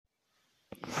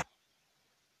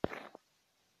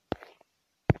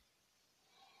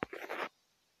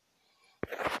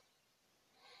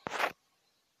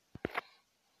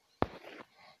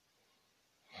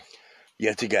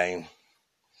Yet again,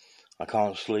 I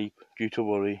can't sleep due to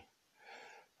worry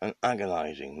and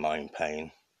agonising mind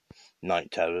pain.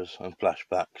 Night terrors and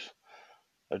flashbacks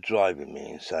are driving me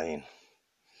insane.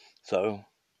 So,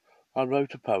 I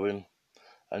wrote a poem,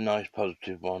 a nice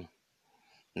positive one.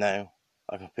 Now,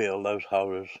 I can feel those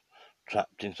horrors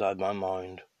trapped inside my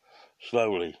mind,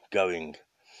 slowly going,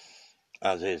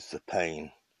 as is the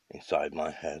pain inside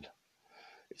my head.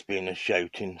 It's been a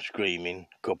shouting, screaming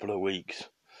couple of weeks,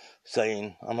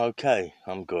 saying I'm okay,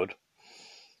 I'm good,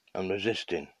 and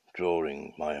resisting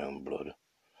drawing my own blood.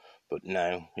 But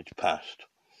now it's past,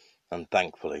 and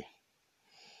thankfully,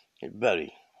 it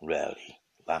very rarely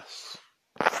lasts.